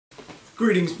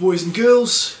Greetings boys and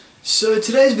girls. So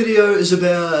today's video is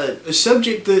about a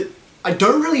subject that I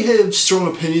don't really have strong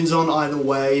opinions on either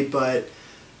way, but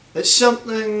it's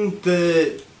something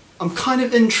that I'm kind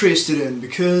of interested in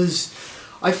because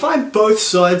I find both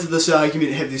sides of this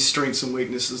argument have their strengths and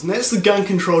weaknesses, and that's the gun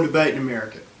control debate in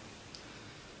America.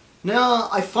 Now,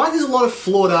 I find there's a lot of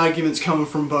flawed arguments coming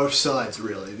from both sides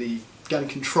really, the gun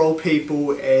control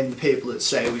people and the people that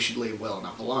say we should leave well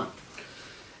enough alone.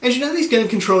 And you know, these gun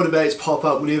control debates pop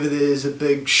up whenever there's a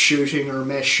big shooting or a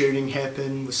mass shooting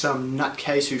happen with some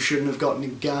nutcase who shouldn't have gotten a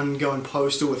gun going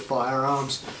postal with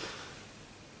firearms.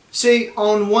 See,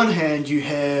 on one hand you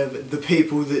have the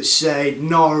people that say,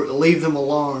 no, leave them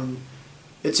alone,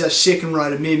 it's our second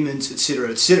right amendments, etc,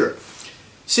 etc.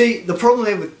 See, the problem I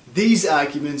have with these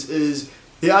arguments is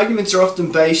the arguments are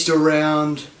often based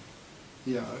around,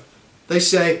 they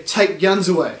say, take guns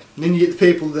away. And then you get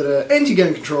the people that are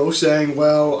anti-gun control saying,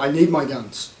 well, I need my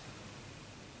guns.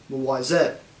 Well, why is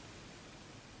that?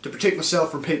 To protect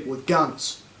myself from people with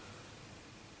guns.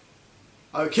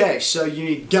 Okay, so you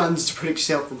need guns to protect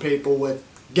yourself from people with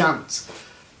guns.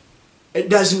 It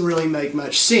doesn't really make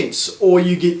much sense. Or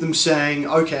you get them saying,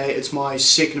 okay, it's my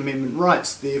Second Amendment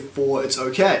rights, therefore it's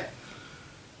okay.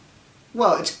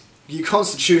 Well, it's your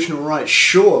constitutional right,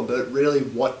 sure, but really,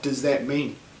 what does that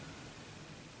mean?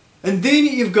 And then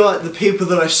you've got the people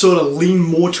that I sort of lean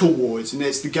more towards, and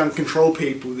that's the gun control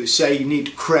people that say you need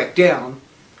to crack down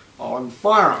on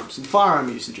firearms and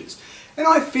firearm usages. And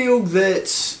I feel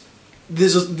that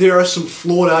there are some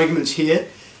flawed arguments here.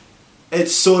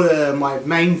 It's sort of my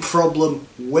main problem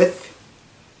with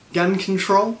gun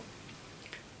control.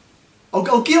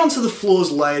 I'll get onto the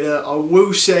flaws later. I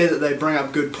will say that they bring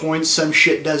up good points. Some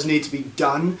shit does need to be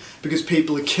done because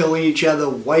people are killing each other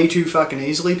way too fucking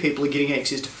easily. People are getting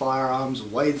access to firearms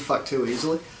way the fuck too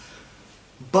easily.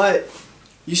 But,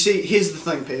 you see, here's the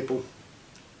thing, people.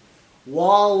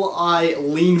 While I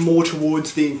lean more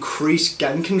towards the increased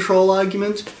gun control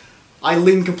argument, I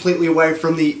lean completely away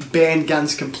from the ban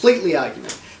guns completely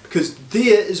argument. Because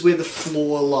there is where the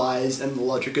flaw lies in the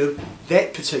logic of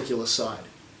that particular side.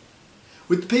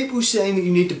 With the people saying that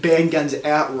you need to ban guns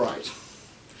outright,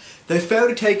 they fail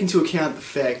to take into account the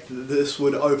fact that this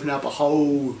would open up a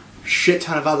whole shit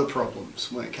ton of other problems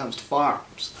when it comes to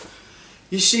firearms.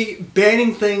 You see,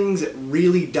 banning things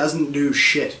really doesn't do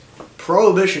shit.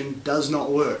 Prohibition does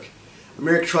not work.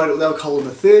 America tried it with alcohol in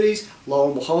the 30s, lo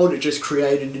and behold, it just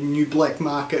created a new black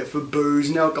market for booze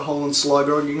and alcohol and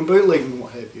slugging and bootlegging and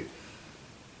what have you.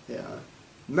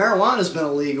 Marijuana's been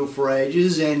illegal for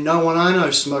ages and no one I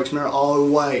know smokes marijuana. Oh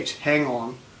wait, hang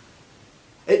on.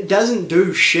 It doesn't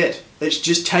do shit. It's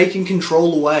just taking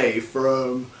control away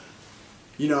from,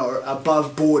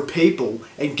 above board people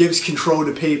and gives control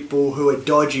to people who are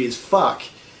dodgy as fuck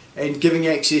and giving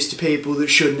access to people that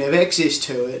shouldn't have access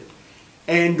to it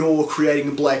and or creating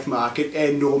a black market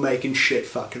and or making shit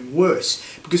fucking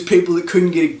worse. Because people that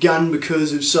couldn't get a gun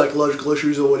because of psychological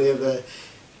issues or whatever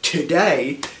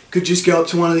today could just go up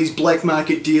to one of these black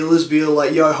market dealers, be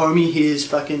like, yo homie, here's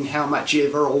fucking how much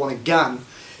ever, I want a gun.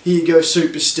 Here you go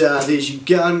superstar, there's your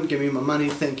gun, give me my money,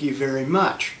 thank you very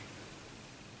much.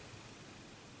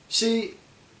 See,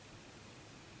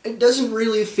 it doesn't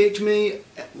really affect me,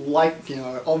 like,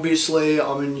 obviously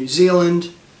I'm in New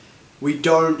Zealand, we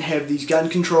don't have these gun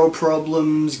control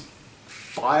problems,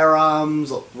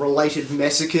 firearms related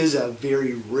massacres are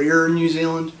very rare in New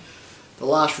Zealand. The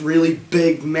last really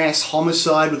big mass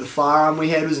homicide with a firearm we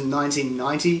had was in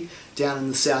 1990 down in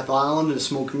the South Island in a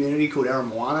small community called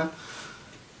Aramoana.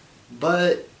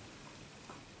 But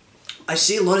I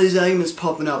see a lot of these arguments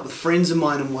popping up with friends of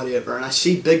mine and whatever, and I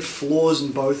see big flaws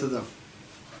in both of them.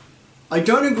 I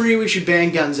don't agree we should ban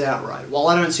guns outright. While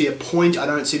I don't see a point, I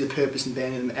don't see the purpose in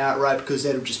banning them outright because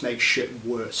that would just make shit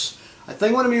worse. I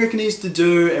think what America needs to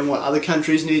do and what other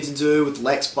countries need to do with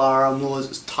lax firearm laws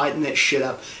is tighten that shit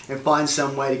up and find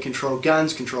some way to control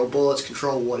guns, control bullets,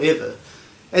 control whatever,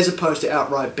 as opposed to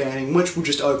outright banning, which will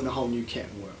just open a whole new can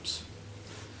of worms.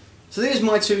 So there's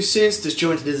my 2 cents,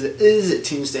 disjointed as it is, it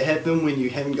tends to happen when you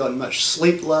haven't gotten much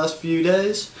sleep the last few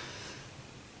days.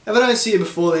 If I don't see you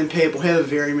before then, people, have a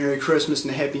very Merry Christmas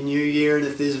and a Happy New Year, and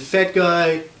if there's a fat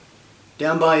guy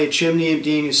down by your chimney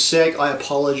emptying his sack, I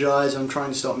apologise, I'm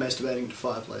trying to stop masturbating to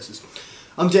fireplaces.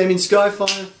 I'm Damian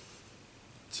Skyfire,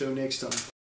 till next time.